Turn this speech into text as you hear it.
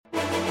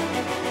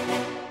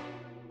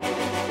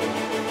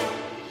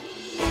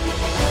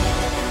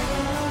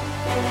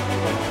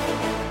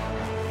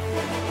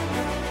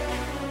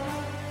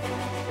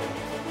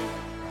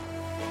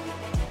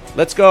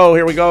Let's go.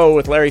 Here we go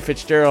with Larry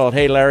Fitzgerald.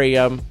 Hey, Larry,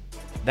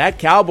 that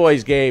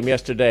Cowboys game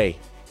yesterday,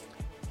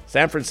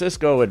 San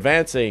Francisco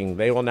advancing.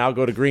 They will now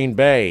go to Green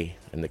Bay.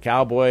 And the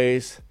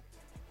Cowboys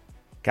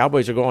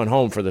are going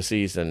home for the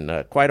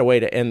season. Quite a way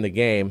to end the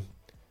game.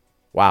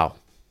 Wow.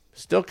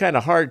 Still kind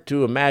of hard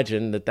to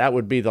imagine that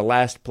would be the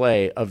last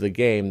play of the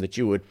game that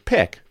you would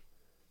pick,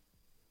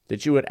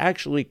 that you would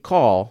actually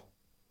call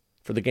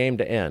for the game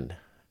to end.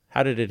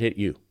 How did it hit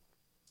you?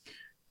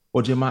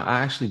 Well, Jim,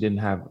 I actually didn't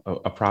have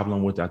a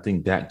problem with it. I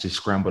think Dak just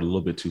scrambled a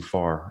little bit too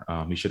far.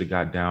 He should have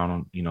got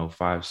down on,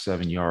 5,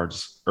 7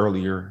 yards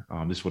earlier.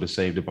 This would have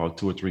saved about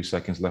 2 or 3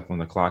 seconds left on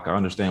the clock. I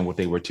understand what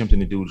they were attempting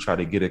to do to try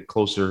to get a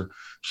closer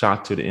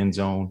shot to the end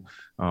zone,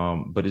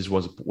 but this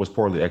was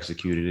poorly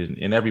executed.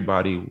 And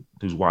everybody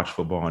who's watched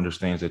football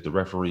understands that the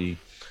referee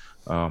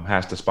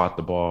has to spot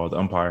the ball. The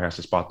umpire has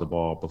to spot the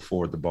ball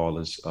before the ball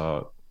is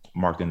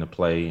marked into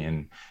play.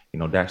 And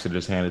Dak should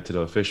just hand it to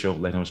the official,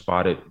 let him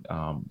spot it,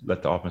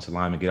 let the offensive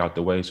lineman get out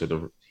the way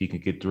so he can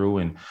get through,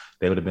 and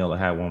they would have been able to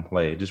have one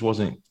play. It just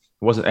wasn't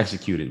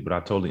executed, but I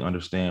totally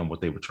understand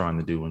what they were trying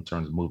to do in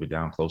terms of move it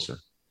down closer.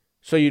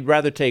 So you'd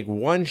rather take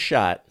one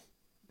shot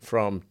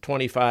from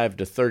 25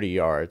 to 30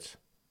 yards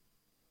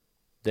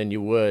than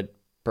you would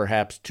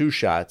perhaps two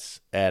shots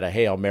at a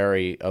Hail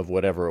Mary of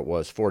whatever it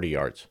was, 40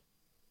 yards.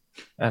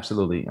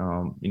 Absolutely.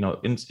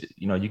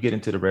 You get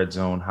into the red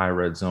zone, high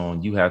red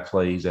zone, you have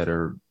plays that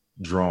are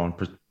drawn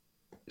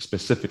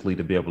specifically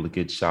to be able to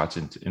get shots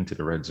into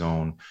the red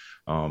zone.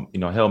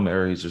 Hail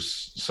Marys,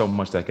 there's so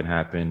much that can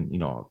happen,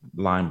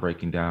 line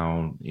breaking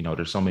down,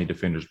 there's so many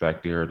defenders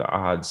back there. The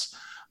odds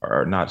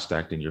are not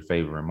stacked in your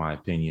favor, in my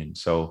opinion.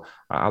 So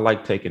I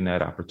like taking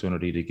that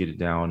opportunity to get it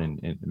down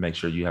and make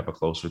sure you have a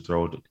closer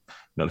throw.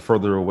 The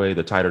further away,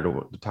 the tighter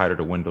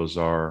the windows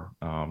are,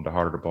 the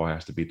harder the ball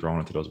has to be thrown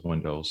into those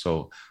windows.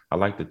 So I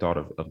like the thought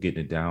of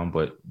getting it down.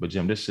 But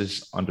Jim, this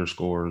just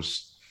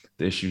underscores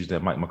the issues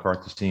that Mike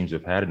McCarthy's teams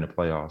have had in the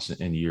playoffs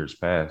in years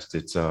past.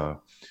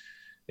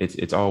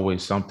 It's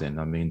always something.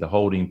 I mean, the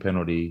holding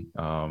penalty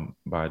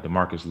by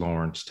DeMarcus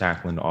Lawrence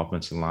tackling the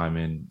offensive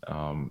lineman,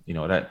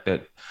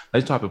 that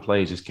type of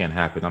plays just can't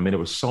happen. I mean, there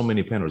was so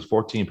many penalties,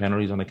 14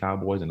 penalties on the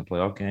Cowboys in the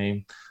playoff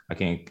game. I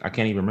can't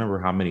even remember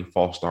how many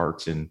false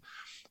starts and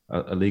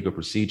illegal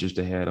procedures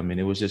they had. I mean,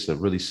 it was just a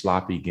really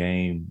sloppy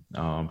game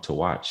to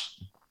watch.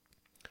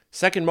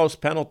 Second most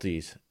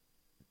penalties,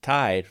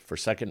 tied for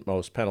second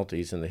most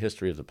penalties in the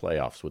history of the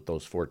playoffs with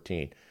those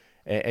 14.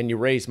 And you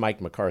raise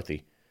Mike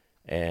McCarthy.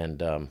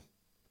 And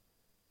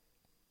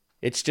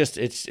it's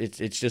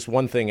just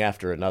one thing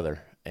after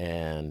another.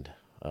 And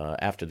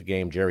after the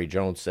game, Jerry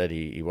Jones said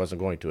he wasn't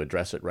going to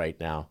address it right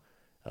now,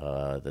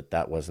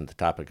 that wasn't the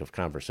topic of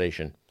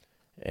conversation.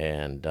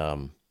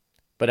 And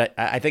but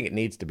I think it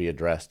needs to be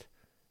addressed.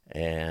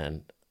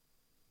 And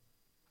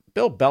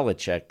Bill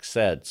Belichick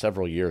said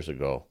several years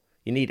ago,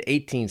 you need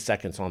 18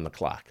 seconds on the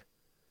clock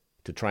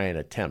to try and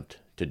attempt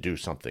to do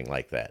something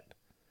like that.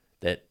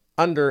 That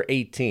under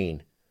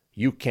 18,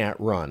 you can't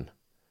run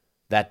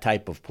that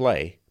type of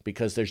play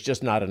because there's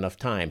just not enough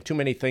time. Too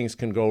many things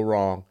can go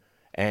wrong,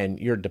 and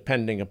you're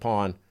depending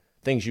upon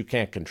things you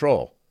can't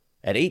control.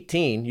 At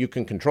 18, you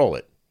can control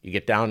it. You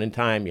get down in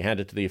time, you hand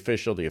it to the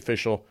official. The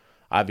official,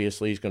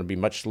 obviously, is going to be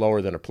much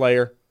slower than a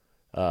player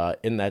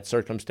in that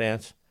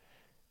circumstance.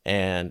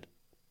 And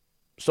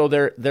so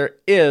there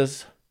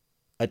is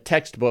a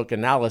textbook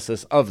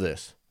analysis of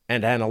this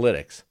and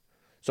analytics.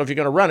 So if you're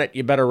going to run it,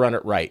 you better run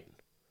it right.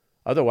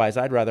 Otherwise,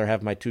 I'd rather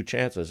have my two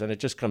chances. And it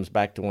just comes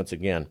back to, once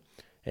again,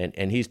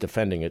 and he's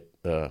defending it.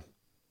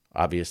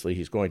 Obviously,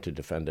 he's going to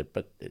defend it.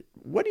 But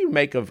what do you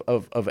make of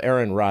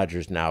Aaron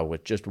Rodgers now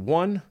with just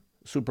one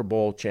Super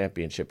Bowl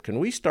championship? Can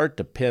we start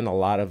to pin a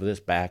lot of this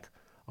back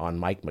on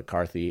Mike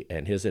McCarthy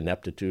and his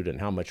ineptitude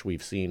and how much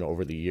we've seen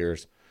over the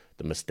years,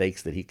 the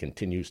mistakes that he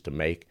continues to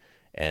make?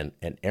 And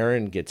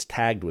Aaron gets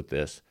tagged with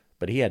this,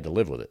 but he had to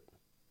live with it.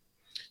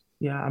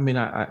 Yeah, I mean,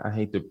 I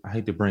hate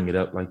to bring it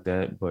up like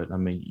that, but I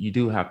mean, you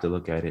do have to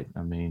look at it.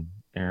 I mean,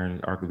 Aaron,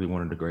 arguably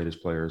one of the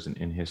greatest players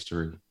in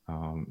history,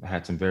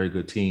 had some very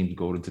good teams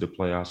go into the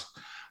playoffs.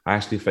 I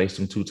actually faced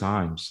him two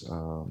times.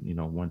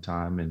 One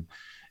time in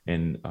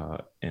 '09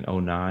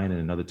 and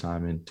another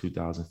time in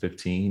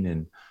 2015,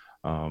 and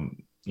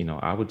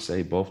I would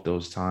say both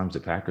those times the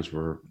Packers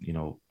were,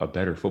 a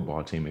better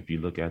football team if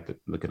you look at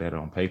it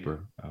on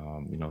paper.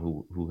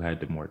 Who had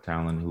the more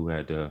talent, who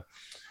had the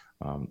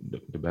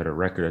better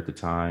record at the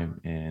time,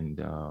 and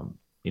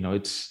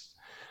it's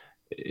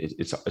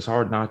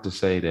hard not to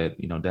say that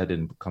that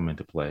didn't come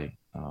into play.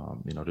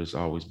 There's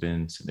always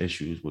been some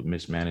issues with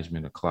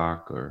mismanagement of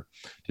clock or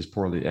just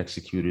poorly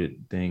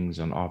executed things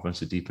on offense,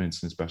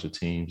 defense, and special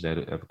teams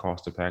that have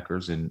cost the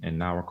Packers and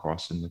now are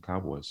costing the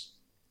Cowboys.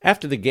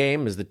 After the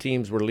game, as the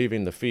teams were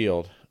leaving the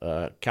field,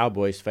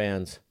 Cowboys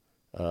fans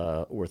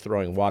were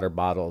throwing water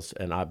bottles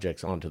and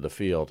objects onto the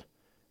field.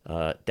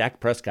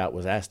 Dak Prescott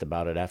was asked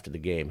about it after the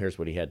game. Here's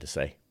what he had to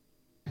say.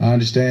 I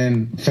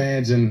understand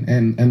fans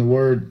and the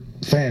word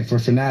fan for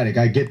fanatic.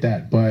 I get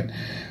that. But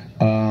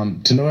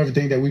To know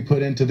everything that we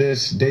put into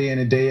this day in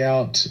and day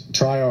out,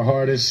 try our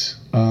hardest.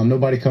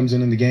 Nobody comes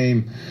in the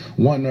game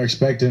wanting or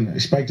expecting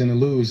to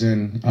lose,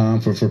 and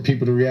for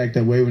people to react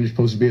that way when you're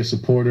supposed to be a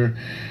supporter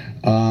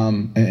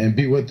and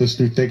be with us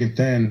through thick and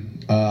thin,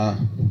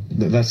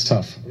 that's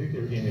tough. I think they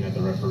were aiming at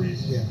the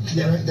referees. Yeah,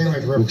 they were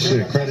at the Well, referees.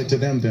 shit, credit to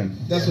them then.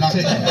 That's what I'm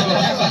saying.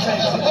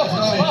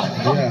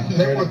 Yeah,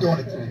 They weren't doing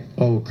it.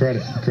 oh,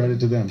 credit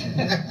to them.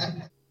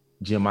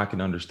 Jim, I can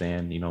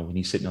understand, when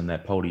he's sitting on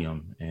that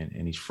podium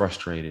and he's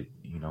frustrated,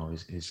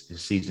 his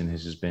season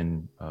has just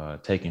been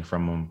taken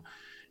from him,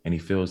 and he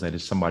feels that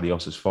it's somebody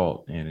else's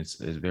fault. And it's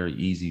very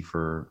easy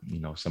for,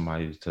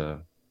 somebody to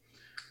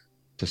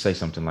say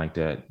something like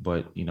that.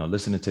 But,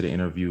 listening to the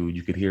interview,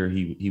 you could hear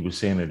he was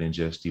saying it in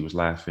jest. He was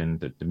laughing.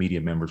 The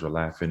media members were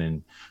laughing.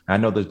 And I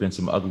know there's been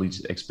some ugly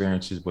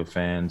experiences with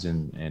fans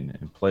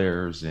and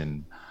players.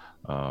 And,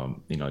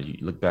 you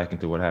look back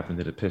into what happened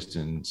to the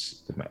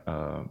Pistons,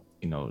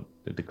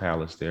 the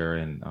Palace there.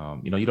 And,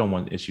 you don't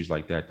want issues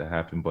like that to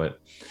happen. But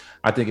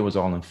I think it was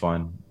all in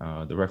fun.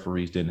 The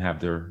referees didn't have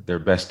their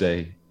best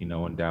day,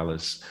 in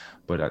Dallas.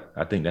 But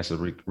I think that's a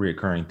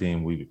reoccurring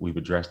theme we've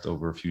addressed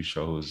over a few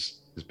shows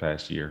this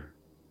past year.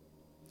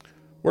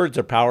 Words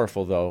are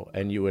powerful, though,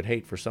 and you would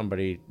hate for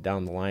somebody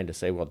down the line to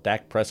say, well,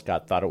 Dak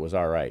Prescott thought it was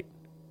all right.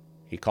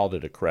 He called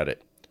it a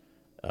credit.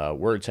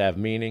 Words have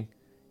meaning.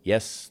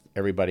 Yes,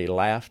 everybody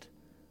laughed,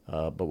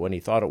 but when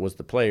he thought it was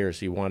the players,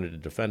 he wanted to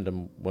defend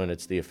them when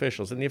it's the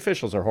officials. And the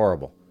officials are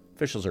horrible.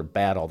 Officials are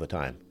bad all the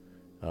time.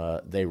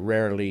 They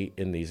rarely,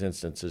 in these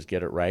instances,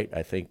 get it right.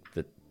 I think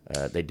that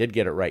they did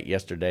get it right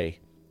yesterday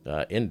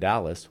in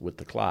Dallas with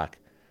the clock.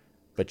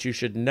 But you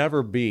should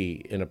never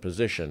be in a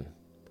position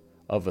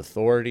of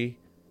authority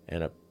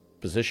and a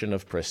position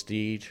of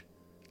prestige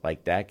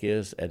like Dak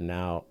is, and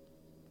now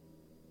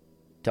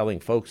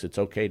telling folks it's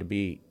okay to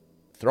be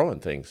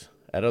throwing things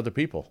at other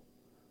people.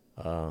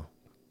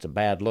 It's a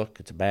bad look.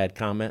 It's a bad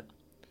comment,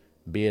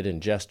 be it in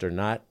jest or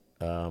not.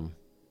 If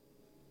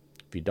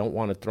you don't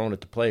want it thrown at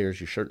the players,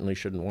 you certainly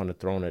shouldn't want it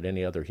thrown at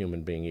any other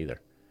human being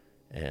either.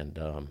 And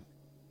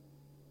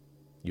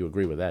you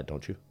agree with that,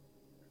 don't you?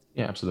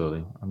 Yeah,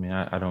 absolutely. I mean,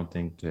 I don't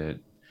think that,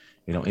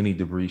 any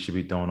debris should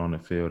be thrown on the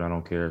field. I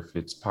don't care if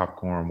it's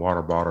popcorn,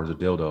 water bottles, or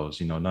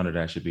dildos. None of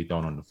that should be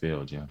thrown on the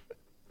field, yeah.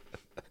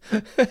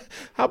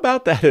 How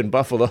about that in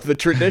Buffalo? The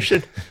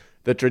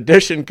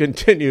tradition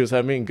continues.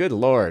 I mean, good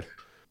Lord.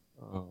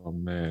 Oh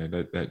man,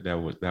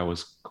 that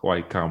was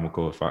quite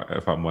comical,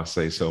 if I must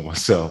say so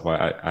myself.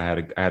 I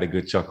had a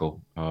good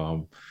chuckle.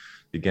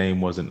 The game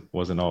wasn't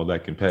all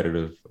that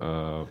competitive,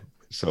 so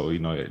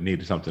it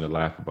needed something to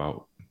laugh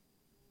about.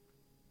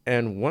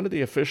 And one of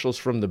the officials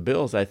from the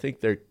Bills, I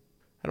think I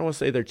don't want to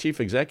say their chief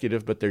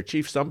executive, but their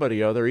chief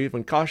somebody or other,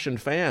 even cautioned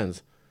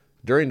fans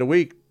during the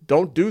week,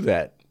 don't do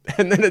that.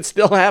 And then it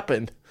still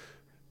happened.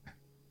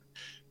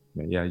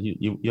 Yeah,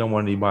 you don't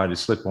want anybody to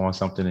slip on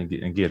something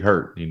and get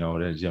hurt.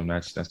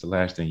 That's the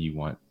last thing you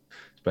want,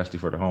 especially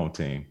for the home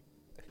team.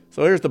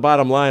 So here's the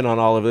bottom line on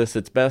all of this.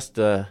 It's best,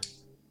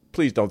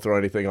 please don't throw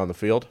anything on the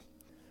field.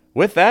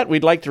 With that,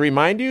 we'd like to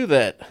remind you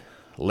that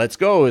Let's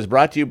Go is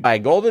brought to you by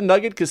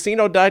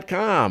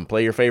GoldenNuggetCasino.com.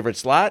 Play your favorite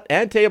slot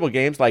and table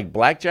games like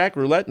blackjack,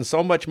 roulette, and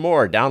so much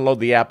more. Download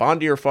the app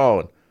onto your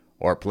phone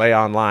or play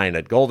online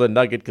at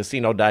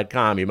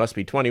GoldenNuggetCasino.com. You must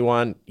be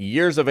 21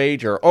 years of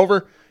age or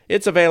over.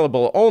 It's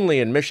available only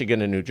in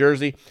Michigan and New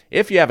Jersey.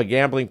 If you have a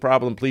gambling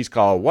problem, please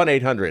call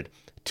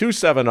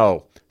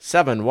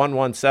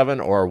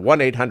 1-800-270-7117 or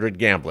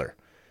 1-800-GAMBLER.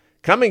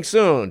 Coming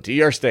soon to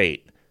your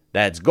state.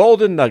 That's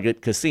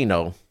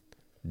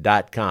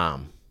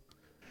GoldenNuggetCasino.com.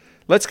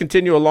 Let's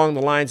continue along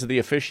the lines of the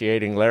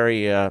officiating,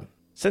 Larry.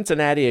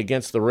 Cincinnati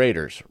against the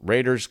Raiders.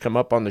 Raiders come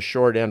up on the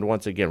short end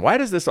once again. Why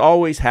does this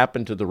always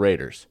happen to the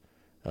Raiders?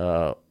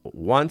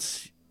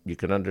 Once, you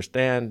can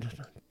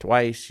understand.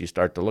 Twice, you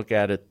start to look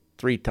at it.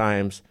 3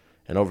 times.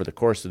 And over the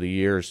course of the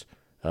years,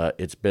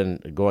 it's been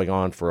going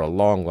on for a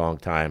long, long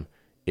time.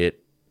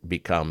 It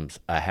becomes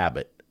a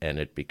habit, and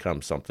it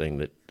becomes something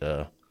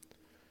that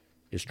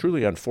is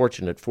truly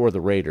unfortunate for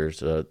the Raiders.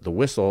 The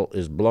whistle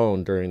is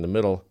blown during the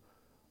middle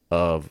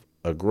of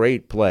a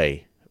great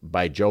play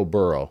by Joe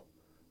Burrow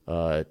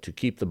to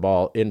keep the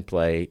ball in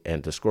play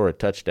and to score a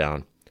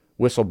touchdown.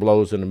 Whistle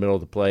blows in the middle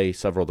of the play.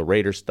 Several of the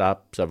Raiders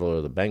stop. Several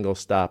of the Bengals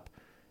stop.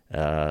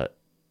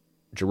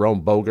 Jerome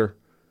Boger,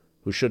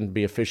 who shouldn't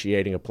be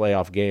officiating a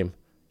playoff game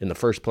in the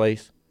first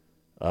place,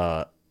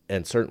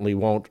 and certainly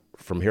won't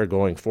from here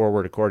going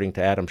forward, according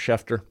to Adam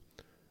Schefter,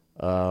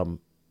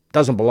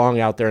 doesn't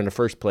belong out there in the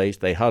first place.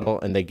 They huddle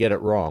and they get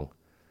it wrong.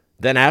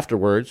 Then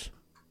afterwards,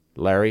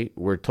 Larry,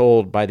 we're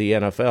told by the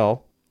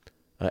NFL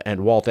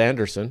and Walt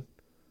Anderson,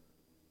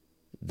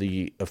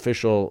 the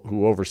official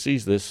who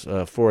oversees this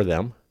for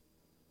them,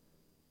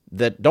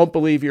 that don't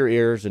believe your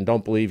ears and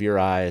don't believe your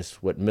eyes.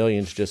 What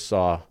millions just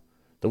saw,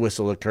 the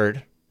whistle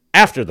occurred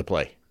after the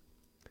play.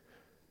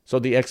 So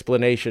the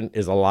explanation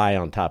is a lie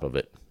on top of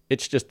it.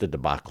 It's just a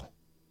debacle.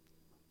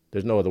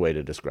 There's no other way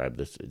to describe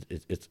this.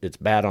 It's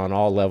bad on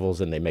all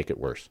levels, and they make it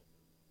worse.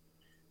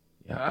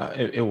 Yeah,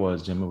 it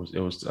was, Jim.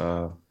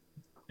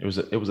 It It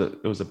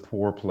was a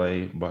poor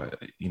play by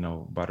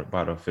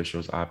the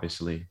officials,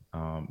 obviously,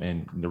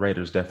 and the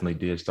Raiders definitely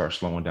did start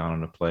slowing down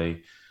on the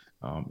play.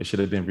 It should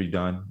have been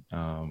redone,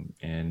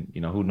 and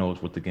who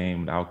knows what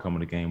the outcome of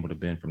the game would have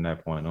been from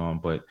that point on.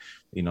 But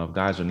if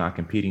guys are not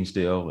competing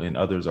still and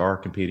others are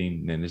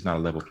competing, then it's not a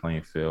level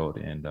playing field,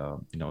 and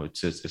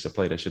it's a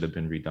play that should have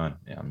been redone.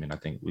 I mean, I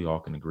think we all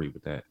can agree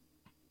with that.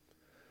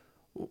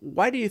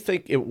 Why do you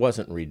think it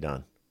wasn't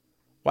redone?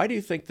 Why do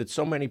you think that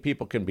so many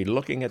people can be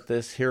looking at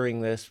this,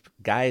 hearing this,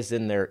 guys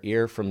in their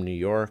ear from New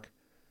York?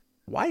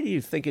 Why do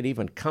you think it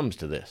even comes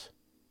to this?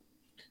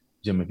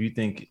 Jim, if you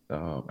think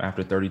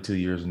after 32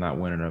 years of not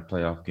winning a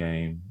playoff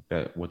game,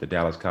 that with the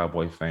Dallas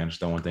Cowboy fans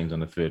throwing things on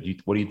the field,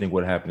 what do you think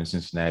would happen in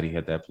Cincinnati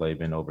had that play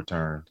been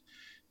overturned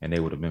and they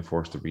would have been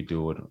forced to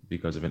redo it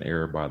because of an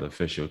error by the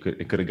official?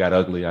 It could have got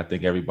ugly. I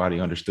think everybody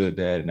understood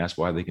that, and that's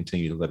why they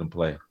continue to let them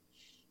play.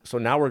 So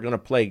now we're going to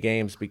play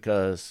games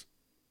because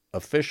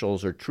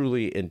officials are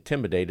truly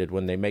intimidated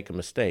when they make a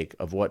mistake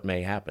of what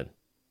may happen.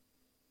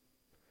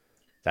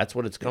 That's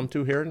what it's come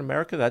to here in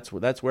America? That's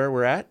where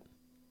we're at?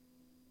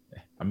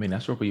 I mean,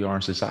 that's where we are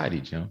in society,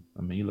 Jim.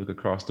 I mean, you look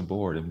across the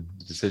board, and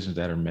the decisions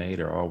that are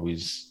made are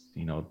always,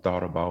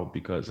 thought about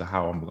because of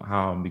how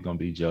I'm going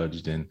to be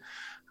judged and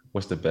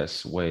what's the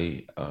best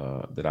way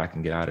that I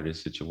can get out of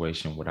this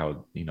situation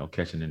without,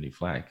 catching any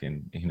flack.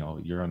 And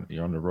you're on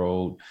the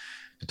road,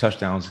 the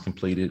touchdown's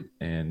completed,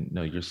 and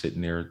you're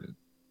sitting there,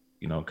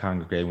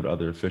 congregating with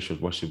other officials.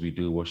 What should we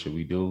do? What should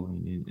we do?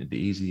 And the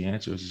easy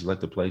answer is just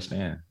let the play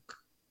stand.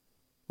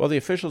 Well, the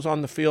officials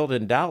on the field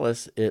in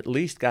Dallas at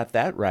least got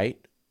that right.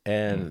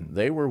 And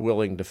they were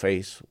willing to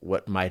face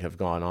what might have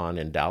gone on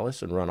in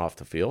Dallas and run off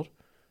the field.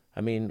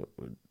 I mean,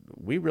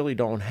 we really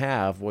don't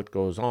have what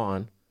goes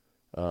on,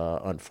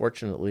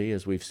 unfortunately,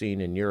 as we've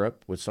seen in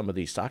Europe with some of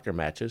these soccer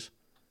matches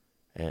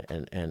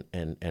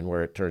and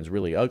where it turns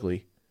really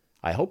ugly.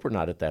 I hope we're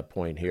not at that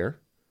point here.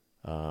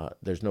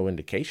 There's no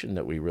indication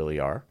that we really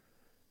are.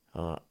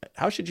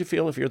 How should you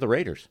feel if you're the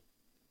Raiders?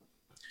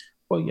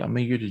 Well, yeah, I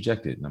mean, you're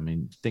dejected. I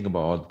mean, think about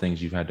all the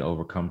things you've had to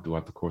overcome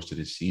throughout the course of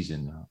this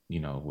season,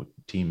 with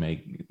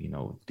teammate,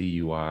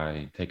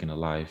 DUI, taking a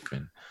life,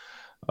 and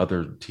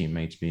other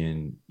teammates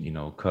being,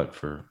 cut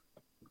for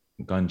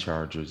gun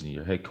charges, and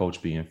your head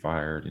coach being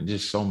fired, and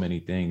just so many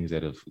things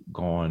that have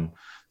gone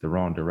the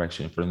wrong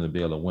direction for them to be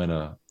able to win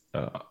a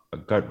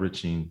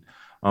gut-wrenching,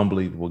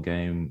 unbelievable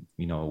game,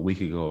 a week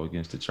ago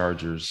against the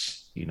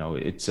Chargers.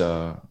 It's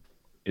hard.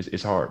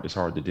 It's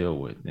hard to deal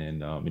with.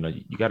 And,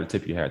 you got to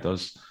tip your hat.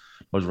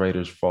 Those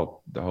Raiders fought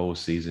the whole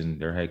season.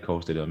 Their head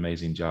coach did an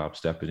amazing job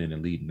stepping in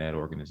and leading that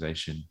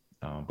organization.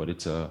 But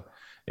it's a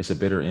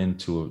bitter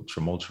end to a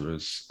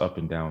tumultuous up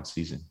and down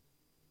season.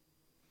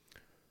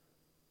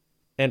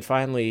 And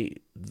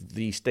finally,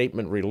 the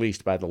statement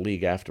released by the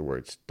league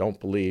afterwards. Don't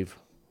believe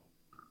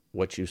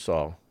what you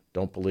saw.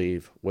 Don't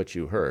believe what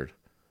you heard.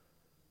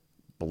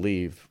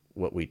 Believe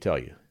what we tell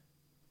you.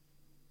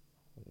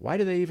 Why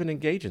do they even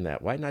engage in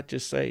that? Why not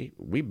just say,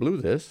 we blew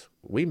this,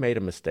 we made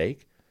a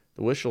mistake,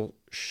 the whistle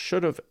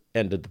should have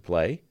ended the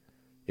play,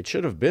 it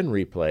should have been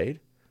replayed,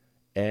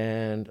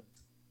 and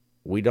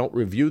we don't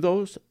review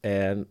those,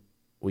 and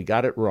we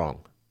got it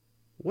wrong.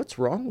 What's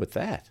wrong with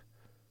that?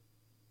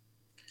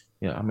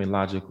 Yeah, I mean,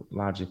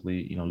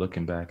 logically,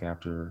 looking back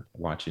after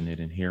watching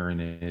it and hearing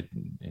it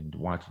and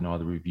watching all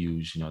the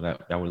reviews,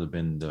 that would have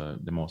been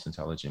the most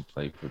intelligent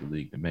play for the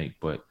league to make.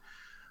 But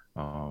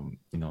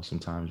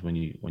sometimes when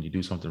you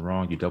do something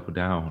wrong, you double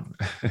down,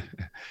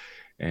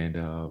 and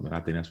I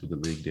think that's what the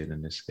league did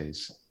in this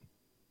case.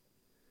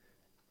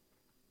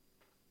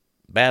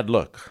 Bad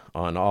look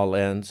on all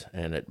ends,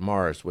 and it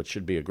mars what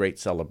should be a great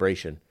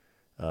celebration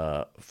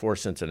for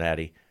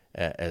Cincinnati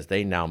as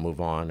they now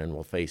move on and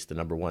will face the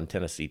number 1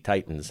 Tennessee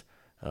Titans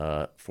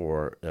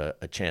for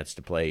a chance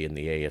to play in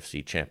the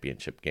AFC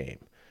Championship game.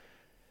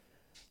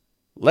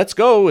 Let's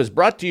Go is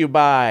brought to you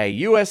by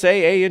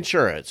USAA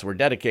Insurance. We're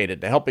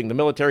dedicated to helping the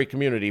military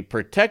community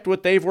protect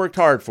what they've worked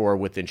hard for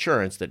with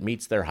insurance that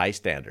meets their high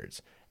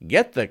standards.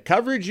 Get the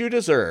coverage you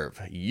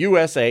deserve.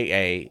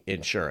 USAA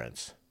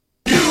Insurance.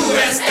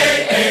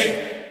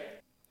 USAA!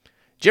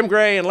 Jim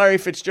Gray and Larry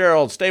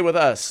Fitzgerald, stay with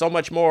us. So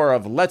much more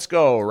of Let's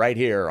Go right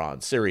here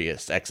on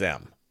Sirius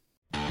XM.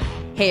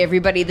 Hey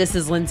everybody, this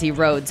is Lindsay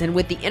Rhodes, and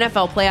with the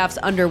NFL playoffs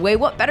underway,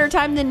 what better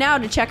time than now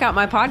to check out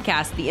my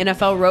podcast, The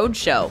NFL Road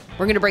Show.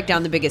 We're going to break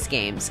down the biggest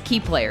games, key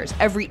players,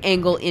 every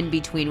angle in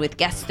between with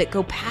guests that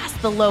go past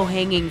the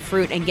low-hanging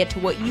fruit and get to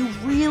what you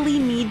really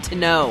need to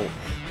know.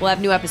 We'll have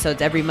new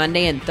episodes every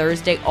Monday and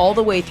Thursday all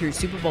the way through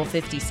Super Bowl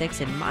 56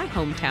 in my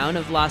hometown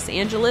of Los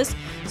Angeles,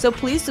 so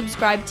please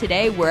subscribe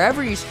today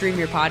wherever you stream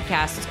your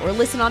podcasts or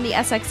listen on the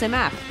SXM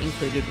app,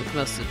 included with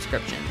most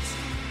subscriptions.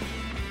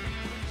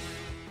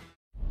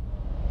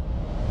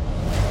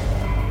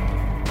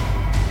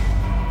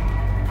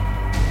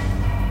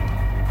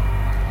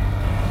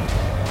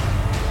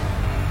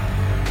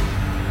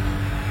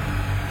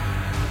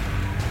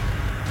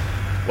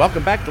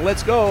 Welcome back to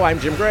Let's Go. I'm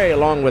Jim Gray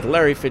along with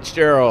Larry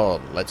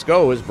Fitzgerald. Let's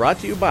Go is brought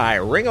to you by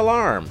Ring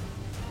Alarm.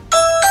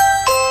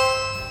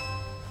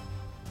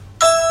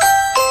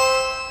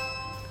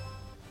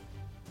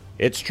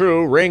 It's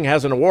true. Ring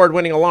has an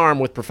award-winning alarm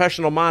with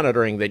professional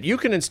monitoring that you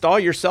can install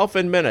yourself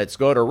in minutes.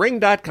 Go to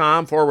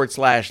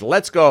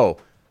ring.com/let's go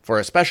for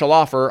a special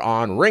offer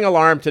on Ring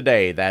Alarm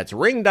today. That's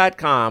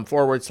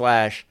ring.com/let's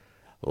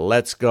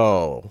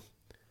go.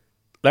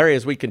 Larry,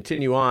 as we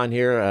continue on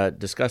here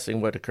discussing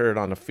what occurred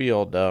on the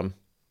field,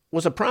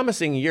 was a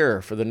promising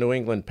year for the New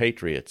England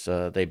Patriots.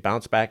 They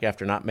bounced back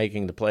after not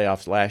making the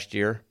playoffs last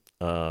year.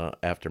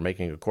 After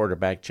making a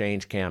quarterback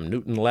change, Cam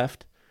Newton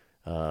left.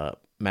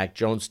 Mac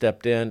Jones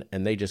stepped in,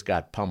 and they just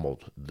got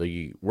pummeled.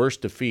 The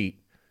worst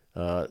defeat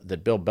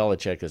that Bill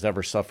Belichick has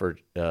ever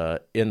suffered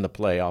in the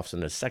playoffs,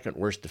 and the second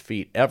worst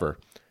defeat ever,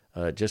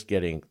 just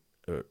getting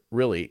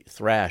really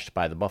thrashed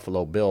by the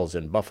Buffalo Bills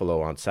in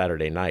Buffalo on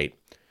Saturday night.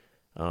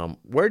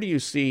 Where do you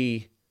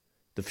see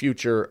the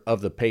future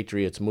of the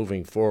Patriots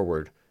moving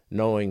forward,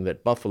 knowing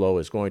that Buffalo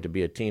is going to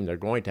be a team they're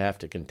going to have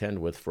to contend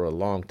with for a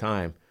long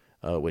time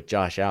with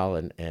Josh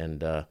Allen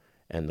and the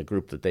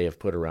group that they have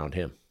put around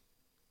him?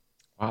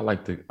 I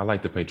like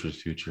the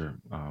Patriots' future.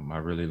 I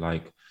really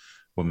like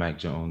what Mac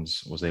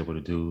Jones was able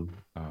to do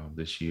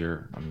this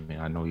year. I mean,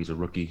 I know he's a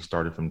rookie,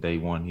 started from day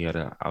one. He had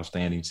an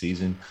outstanding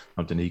season,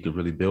 something that he could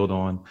really build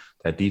on.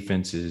 That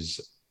defense is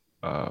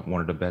one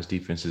of the best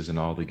defenses in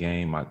all the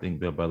game. I think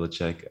Bill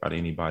Belichick, out of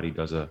anybody,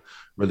 does a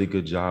really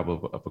good job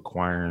of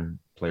acquiring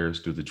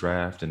players through the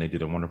draft, and they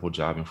did a wonderful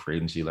job in free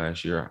agency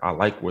last year. I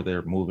like where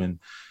they're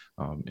moving.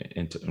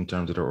 In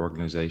terms of their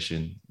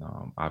organization.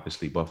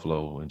 Obviously,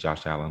 Buffalo and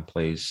Josh Allen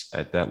plays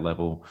at that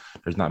level.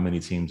 There's not many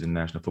teams in the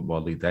National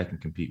Football League that can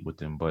compete with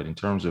them. But in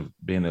terms of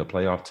being a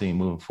playoff team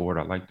moving forward,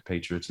 I like the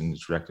Patriots and the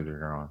trajectory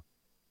they're on.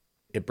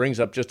 It brings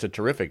up just a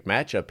terrific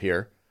matchup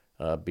here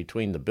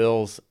between the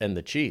Bills and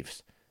the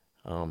Chiefs.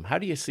 How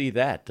do you see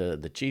that?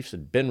 The Chiefs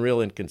had been real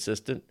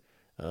inconsistent,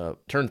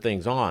 turned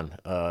things on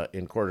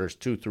in quarters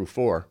 2 through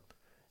 4,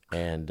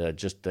 and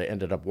just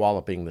ended up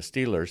walloping the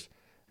Steelers.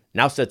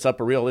 Now sets up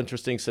a real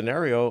interesting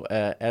scenario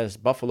as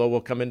Buffalo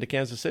will come into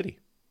Kansas City.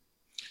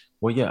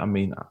 Well, yeah, I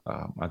mean,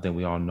 I think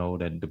we all know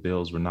that the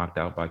Bills were knocked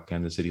out by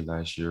Kansas City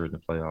last year in the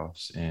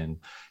playoffs. And,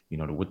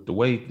 with the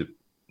way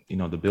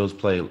the Bills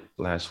played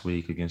last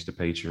week against the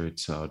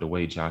Patriots, the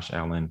way Josh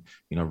Allen,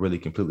 really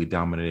completely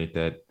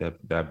dominated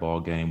that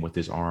ball game with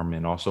his arm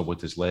and also with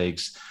his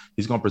legs,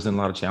 he's going to present a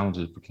lot of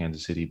challenges for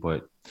Kansas City.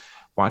 But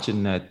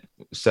watching that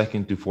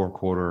second through fourth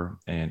quarter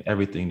and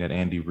everything that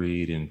Andy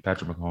Reid and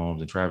Patrick Mahomes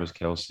and Travis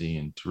Kelce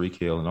and Tyreek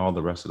Hill and all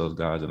the rest of those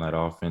guys in that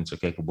offense are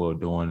capable of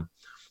doing,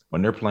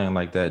 when they're playing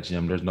like that,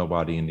 Jim, there's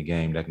nobody in the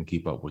game that can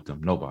keep up with them.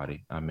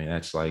 Nobody. I mean,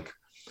 that's like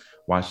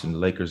watching the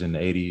Lakers in the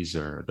 80s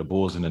or the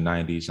Bulls in the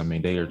 90s. I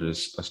mean, they are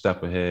just a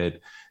step ahead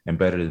and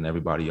better than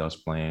everybody else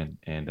playing.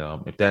 And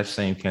if that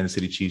same Kansas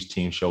City Chiefs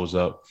team shows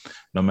up,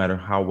 no matter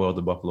how well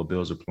the Buffalo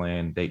Bills are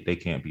playing, they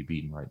can't be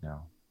beaten right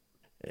now.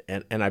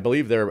 And I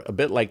believe they're a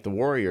bit like the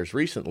Warriors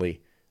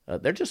recently.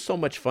 They're just so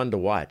much fun to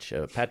watch.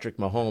 Patrick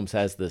Mahomes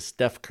has this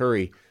Steph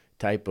Curry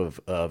type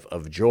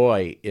of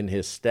joy in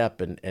his step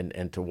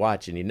and to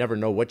watch, and you never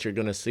know what you're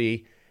going to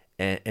see.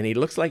 And he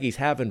looks like he's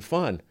having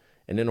fun.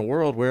 And in a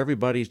world where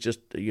everybody's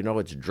just,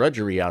 it's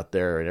drudgery out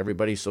there and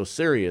everybody's so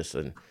serious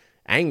and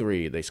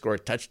angry, they score a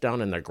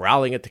touchdown and they're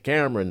growling at the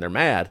camera and they're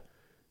mad.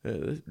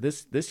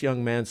 This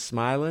young man's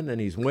smiling and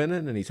he's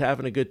winning and he's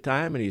having a good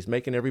time and he's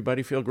making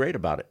everybody feel great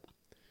about it.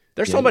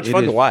 They're so much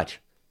fun to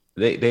watch.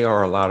 They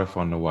are a lot of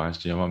fun to watch,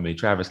 Jim. I mean,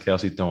 Travis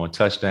Kelce throwing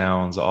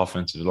touchdowns,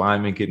 offensive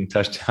linemen getting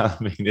touchdowns.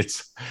 I mean,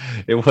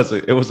 it was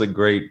a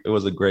great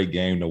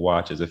game to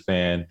watch as a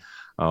fan.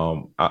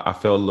 I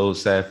felt a little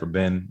sad for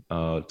Ben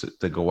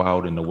to go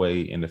out in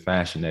the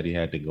fashion that he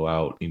had to go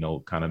out,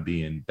 kind of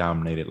being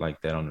dominated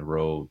like that on the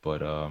road.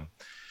 But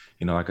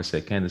like I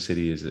said, Kansas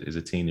City is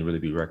a team to really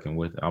be reckoned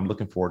with. I'm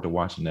looking forward to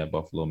watching that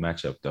Buffalo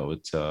matchup, though.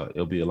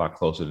 It'll be a lot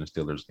closer than the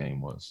Steelers game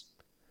was.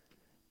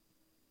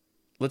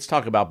 Let's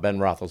talk about Ben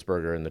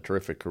Roethlisberger and the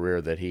terrific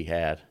career that he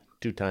had.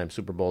 Two-time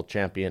Super Bowl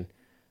champion,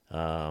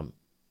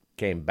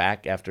 came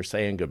back after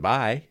said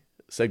goodbye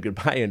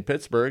in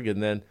Pittsburgh,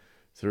 and then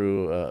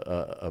through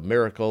a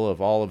miracle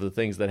of all of the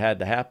things that had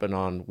to happen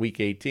on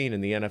Week 18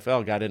 in the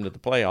NFL, got into the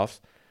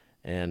playoffs.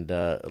 And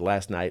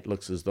last night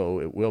looks as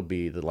though it will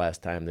be the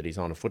last time that he's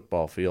on a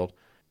football field.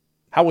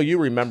 How will you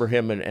remember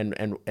him,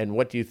 and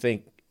what do you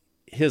think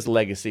his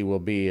legacy will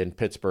be in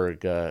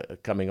Pittsburgh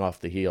coming off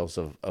the heels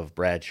of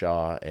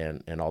Bradshaw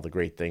and all the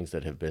great things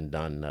that have been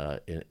done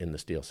in the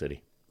Steel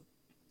City?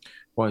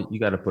 Well, you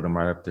got to put him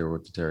right up there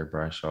with the Terry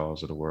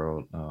Bradshaws of the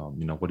world.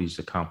 What he's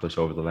accomplished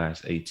over the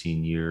last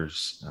 18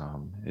 years,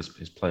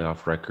 his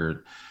playoff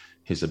record,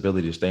 his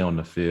ability to stay on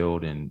the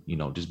field and,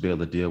 just be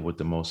able to deal with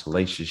the most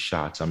hellacious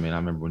shots. I mean, I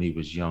remember when he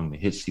was young, the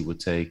hits he would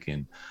take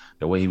and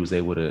the way he was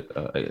able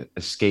to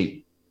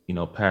escape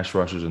pass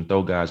rushers and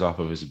throw guys off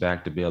of his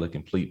back to be able to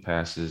complete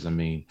passes. I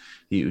mean,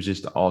 he was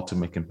just the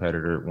ultimate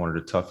competitor, one of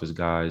the toughest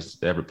guys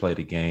to ever play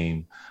the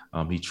game.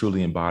 He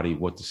truly embodied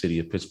what the city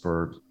of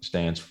Pittsburgh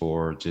stands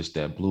for, just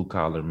that blue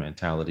collar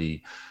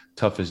mentality,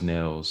 tough as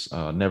nails,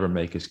 never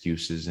make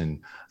excuses. And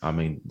I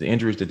mean, the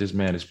injuries that this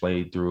man has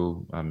played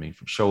through, I mean,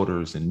 from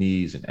shoulders and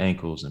knees and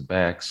ankles and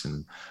backs.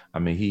 And I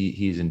mean,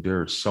 he's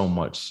endured so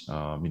much.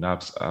 I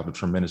have a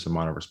tremendous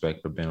amount of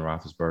respect for Ben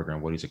Roethlisberger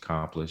and what he's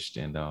accomplished.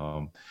 And,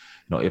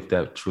 if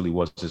that truly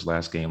was his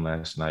last game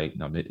last night,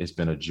 it's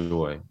been a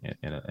joy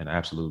and an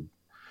absolute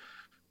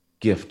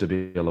gift to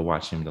be able to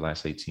watch him the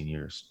last 18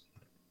 years.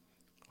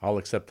 All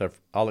except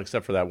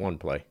for that one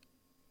play.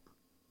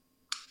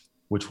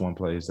 Which one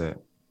play is that?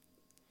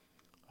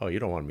 Oh, you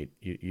don't want me.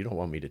 You don't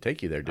want me to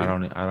take you there, do you?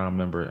 I don't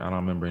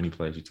remember any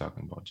plays you're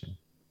talking about, Jim.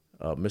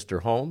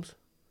 Mr. Holmes.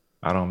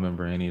 I don't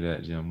remember any of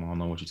that, Jim. I don't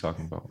know what you're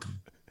talking about.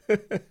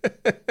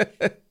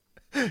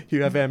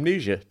 You have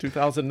amnesia.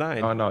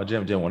 2009. Oh no,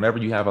 Jim. Whenever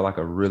you have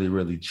a really,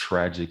 really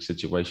tragic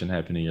situation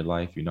happen in your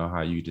life, you know how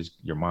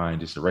your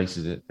mind just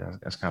erases it.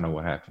 That's kind of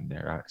what happened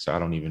there. So I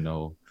don't even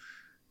know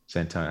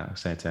Santana.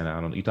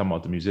 I don't. You talking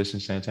about the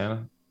musician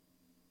Santana?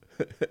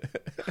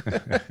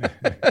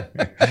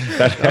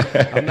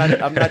 No,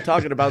 I'm not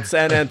talking about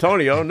San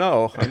Antonio.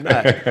 No, I'm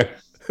not.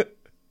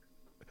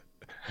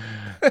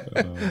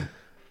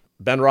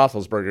 Ben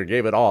Roethlisberger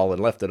gave it all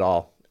and left it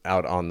all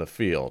out on the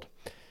field.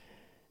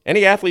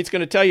 Any athlete's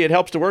going to tell you it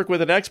helps to work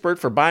with an expert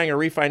for buying or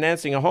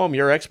refinancing a home.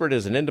 Your expert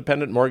is an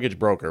independent mortgage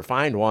broker.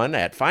 Find one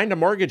at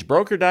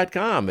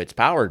findamortgagebroker.com. It's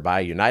powered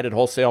by United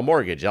Wholesale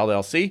Mortgage,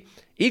 LLC,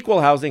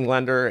 Equal Housing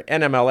Lender,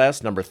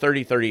 NMLS number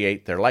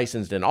 3038. They're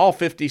licensed in all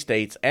 50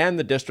 states and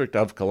the District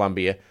of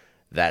Columbia.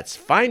 That's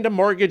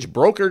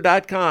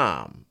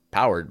findamortgagebroker.com,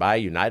 powered by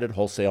United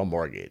Wholesale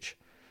Mortgage.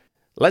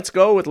 Let's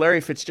Go with Larry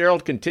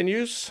Fitzgerald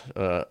continues.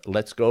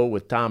 Let's Go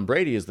with Tom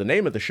Brady is the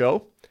name of the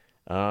show.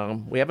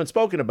 We haven't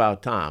spoken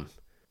about Tom.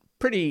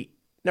 Pretty,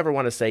 never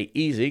want to say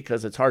easy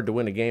because it's hard to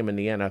win a game in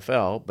the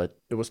NFL, but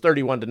it was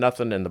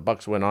 31-0 and the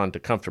Bucs went on to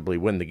comfortably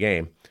win the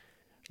game.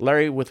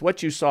 Larry, with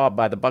what you saw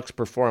by the Bucs'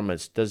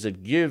 performance, does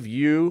it give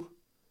you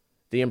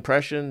the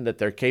impression that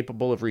they're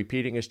capable of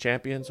repeating as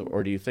champions,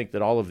 or do you think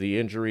that all of the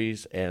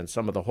injuries and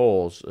some of the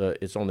holes,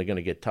 it's only going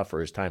to get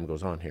tougher as time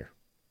goes on here?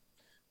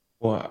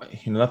 Well,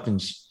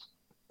 nothing's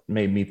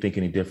made me think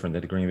any different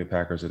that the Green Bay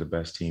Packers are the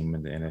best team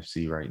in the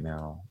NFC right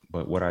now.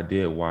 But what I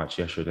did watch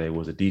yesterday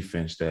was a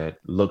defense that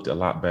looked a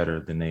lot better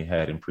than they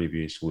had in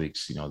previous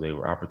weeks. They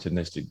were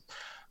opportunistic.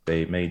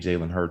 They made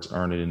Jalen Hurts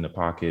earn it in the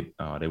pocket.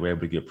 They were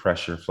able to get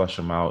pressure, flush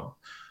him out.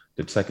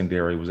 The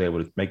secondary was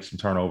able to make some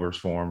turnovers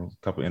for him, a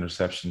couple of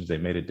interceptions. They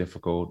made it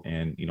difficult.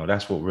 And,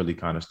 that's what really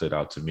kind of stood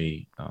out to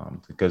me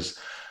because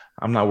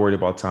I'm not worried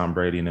about Tom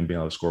Brady and them being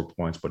able to score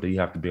points, but you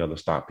have to be able to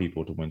stop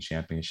people to win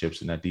championships.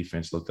 And that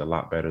defense looked a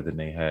lot better than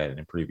they had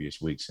in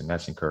previous weeks. And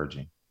that's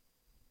encouraging.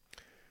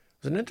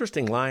 It was an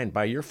interesting line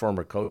by your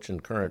former coach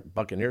and current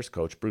Buccaneers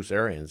coach, Bruce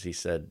Arians. He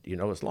said,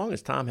 as long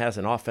as Tom has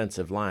an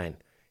offensive line,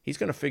 he's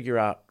going to figure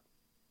out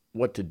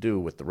what to do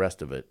with the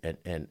rest of it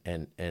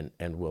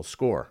and will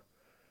score,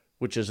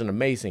 which is an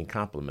amazing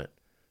compliment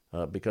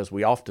because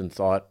we often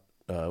thought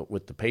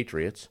with the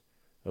Patriots,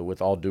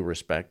 with all due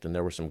respect, and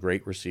there were some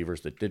great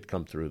receivers that did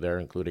come through there,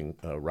 including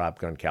Rob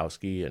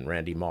Gronkowski and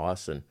Randy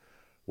Moss, and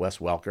Wes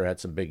Welker had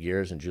some big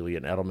years, and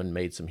Julian Edelman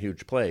made some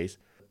huge plays.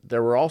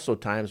 There were also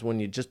times when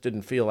you just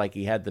didn't feel like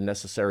he had the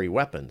necessary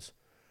weapons.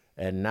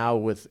 And now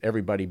with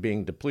everybody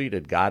being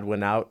depleted,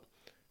 Godwin out,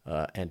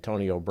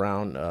 Antonio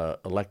Brown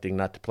electing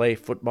not to play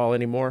football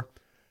anymore,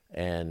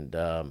 and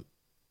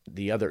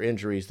the other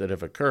injuries that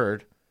have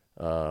occurred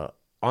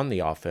on the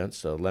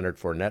offense, Leonard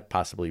Fournette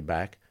possibly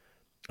back,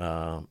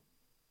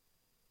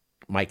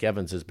 Mike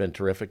Evans has been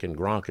terrific, and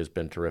Gronk has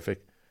been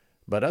terrific.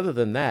 But other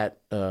than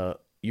that,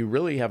 you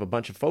really have a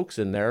bunch of folks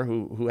in there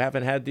who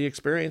haven't had the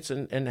experience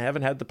and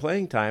haven't had the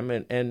playing time,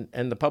 and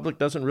the public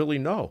doesn't really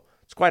know.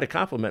 It's quite a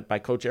compliment by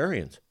Coach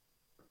Arians.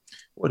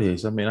 What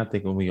is? I mean, I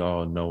think when we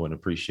all know and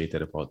appreciate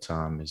that about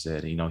Tom is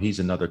that, he's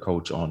another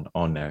coach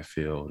on that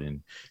field.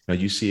 And,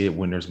 you see it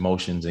when there's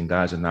motions and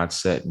guys are not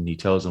set and he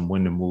tells them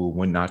when to move,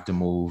 when not to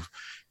move.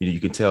 You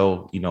can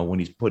tell, when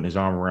he's putting his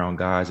arm around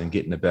guys and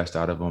getting the best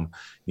out of them.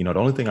 The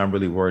only thing I'm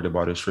really worried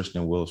about is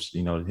Tristan Wirfs,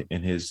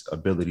 and his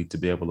ability to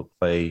be able to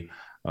play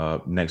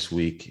next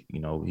week.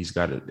 He's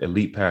got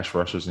elite pass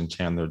rushers in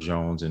Chandler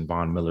Jones and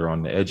Von Miller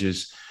on the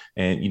edges.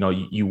 And,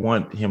 you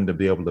want him to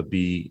be able to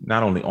be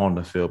not only on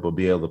the field, but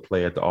be able to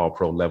play at the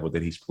all-pro level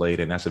that he's played.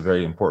 And that's a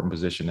very important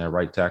position, that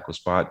right tackle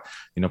spot,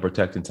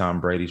 protecting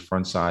Tom Brady's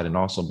front side and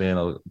also being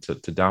able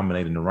to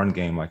dominate in the run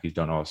game like he's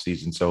done all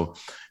season. So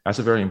that's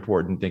a very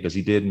important thing because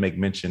he did make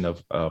mention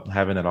of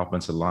having that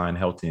offensive line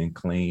healthy and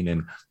clean.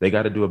 And they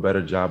got to do a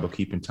better job of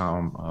keeping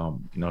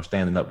Tom,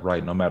 standing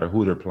upright no matter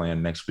who they're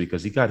playing next week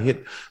because he got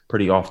hit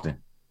pretty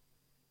often.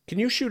 Can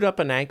you shoot up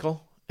an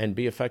ankle and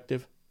be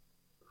effective?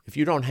 If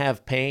you don't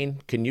have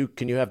pain, can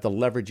you have the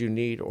leverage you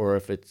need, or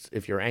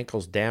if your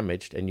ankle's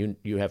damaged and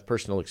you have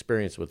personal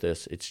experience with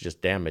this, it's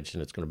just damaged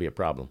and it's going to be a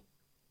problem?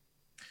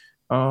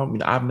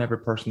 I've never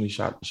personally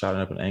shot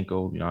up an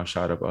ankle. I've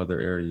shot up other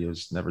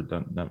areas, never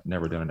done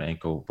an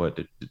ankle. But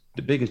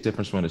the biggest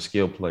difference between a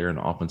skilled player and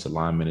an offensive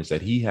lineman is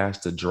that he has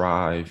to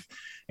drive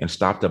and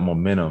stop the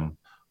momentum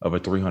of a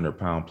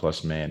 300-pound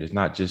plus man. It's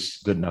not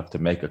just good enough to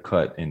make a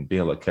cut and be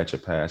able to catch a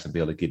pass and be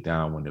able to get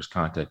down when there's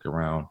contact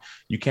around.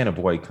 You can't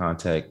avoid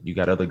contact. You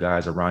got other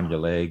guys around your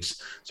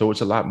legs. So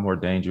it's a lot more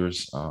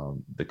dangerous.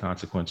 The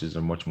consequences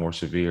are much more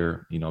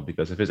severe,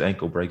 because if his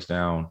ankle breaks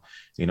down,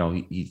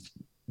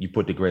 you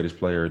put the greatest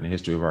player in the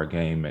history of our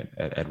game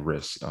at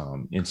risk.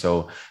 And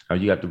so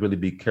you have to really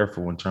be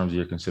careful in terms of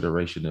your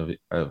consideration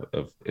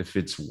of if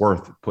it's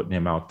worth putting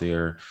him out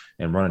there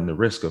and running the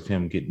risk of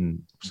him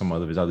getting some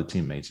of his other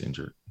teammates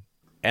injured.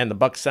 And the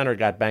Bucs center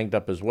got banged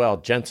up as well,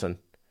 Jensen,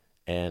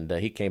 and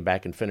he came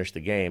back and finished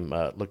the game,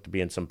 looked to be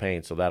in some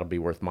pain, so that'll be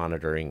worth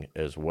monitoring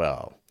as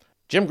well.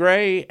 Jim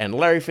Gray and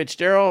Larry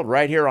Fitzgerald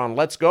right here on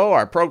Let's Go.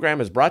 Our program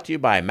is brought to you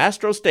by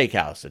Mastro's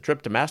Steakhouse. A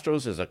trip to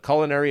Mastro's is a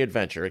culinary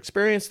adventure.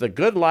 Experience the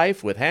good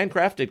life with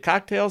handcrafted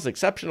cocktails,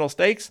 exceptional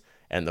steaks,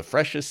 and the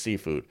freshest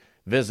seafood.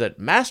 Visit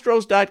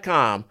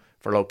mastros.com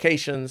for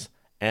locations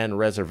and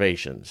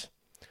reservations.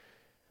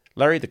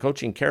 Larry, the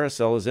coaching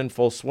carousel is in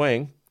full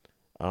swing.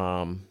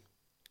 One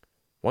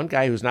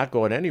guy who's not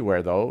going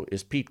anywhere, though,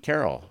 is Pete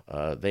Carroll.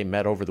 They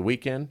met over the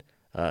weekend.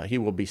 He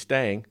will be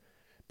staying.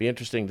 Be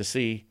interesting to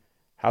see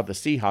how the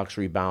Seahawks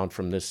rebound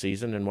from this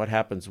season and what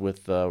happens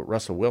with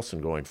Russell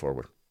Wilson going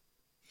forward.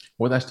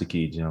 Well, that's the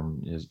key,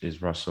 Jim,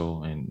 is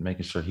Russell and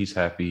making sure he's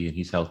happy and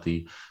he's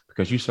healthy.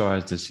 Because you saw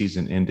as the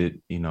season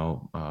ended,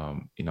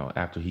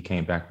 after he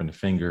came back from the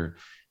finger,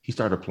 he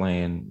started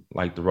playing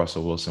like the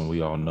Russell Wilson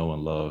we all know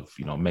and love,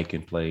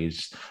 making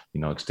plays,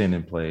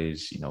 extending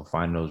plays,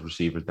 finding those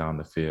receivers down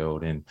the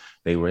field. And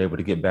they were able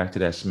to get back to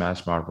that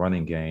smash mouth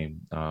running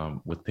game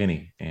with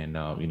Penny. And,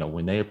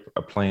 when they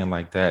are playing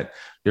like that,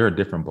 they're a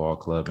different ball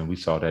club. And we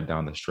saw that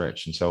down the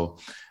stretch. And so,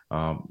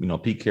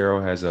 Pete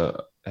Carroll has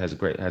a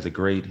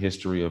great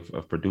history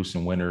of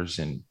producing winners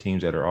and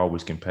teams that are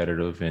always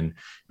competitive. And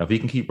if he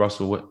can keep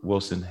Russell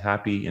Wilson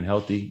happy and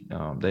healthy,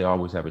 they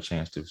always have a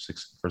chance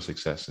for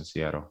success in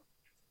Seattle.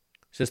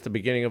 Is this the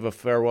beginning of a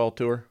farewell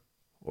tour,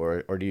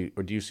 or do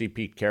you see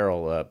Pete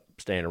Carroll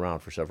staying around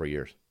for several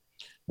years?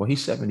 Well,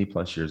 he's 70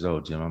 plus years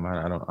old, Jim.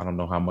 I don't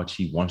know how much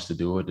he wants to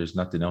do it. There's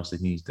nothing else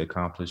that he needs to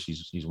accomplish.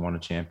 He's won a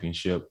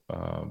championship.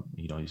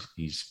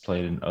 He's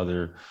played in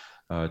other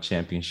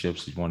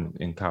championships. He's won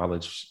in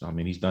college. I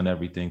mean, he's done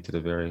everything to the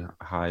very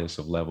highest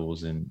of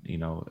levels. And,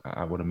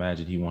 I would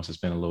imagine he wants to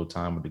spend a little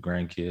time with the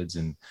grandkids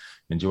and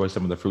enjoy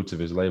some of the fruits of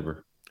his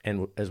labor.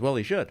 And as well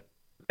he should.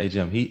 Hey,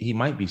 Jim, he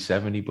might be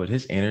 70, but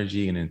his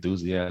energy and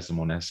enthusiasm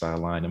on that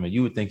sideline, I mean,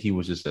 you would think he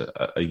was just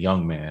a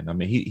young man. I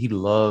mean, he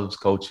loves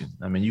coaching.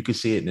 I mean, you could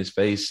see it in his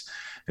face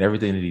and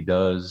everything that he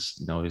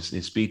does,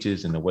 his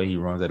speeches and the way he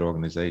runs that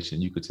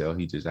organization. You could tell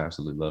he just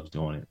absolutely loves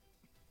doing it.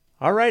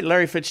 All right,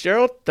 Larry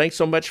Fitzgerald, thanks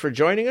so much for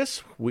joining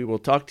us. We will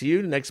talk to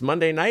you next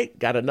Monday night.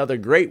 Got another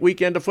great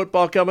weekend of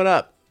football coming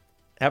up.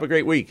 Have a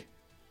great week.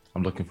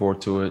 I'm looking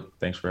forward to it.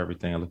 Thanks for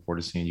everything. I look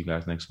forward to seeing you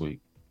guys next week.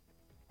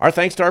 Our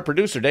thanks to our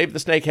producer, Dave the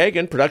Snake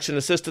Hagan, production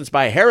assistance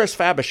by Harris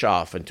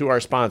Fabishoff, and to our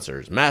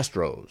sponsors,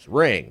 Mastro's,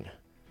 Ring,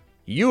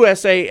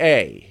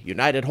 USAA,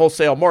 United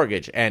Wholesale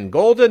Mortgage, and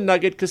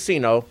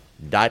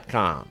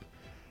GoldenNuggetCasino.com.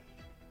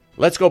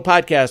 Let's Go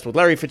Podcast with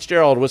Larry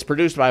Fitzgerald was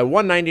produced by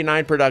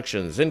 199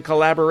 Productions in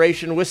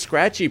collaboration with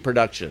Scratchy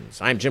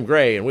Productions. I'm Jim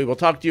Gray, and we will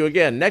talk to you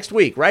again next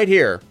week right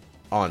here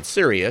on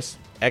Sirius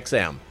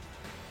XM.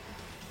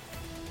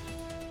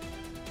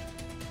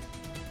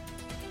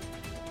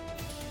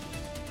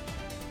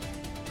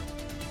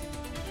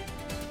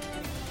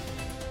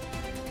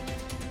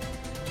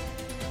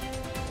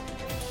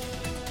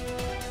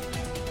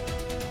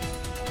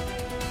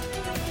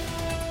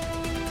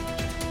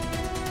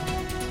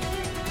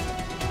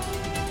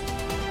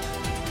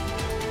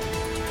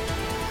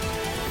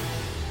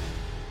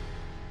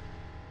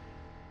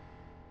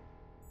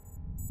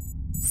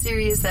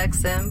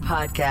 SiriusXM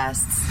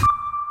Podcasts.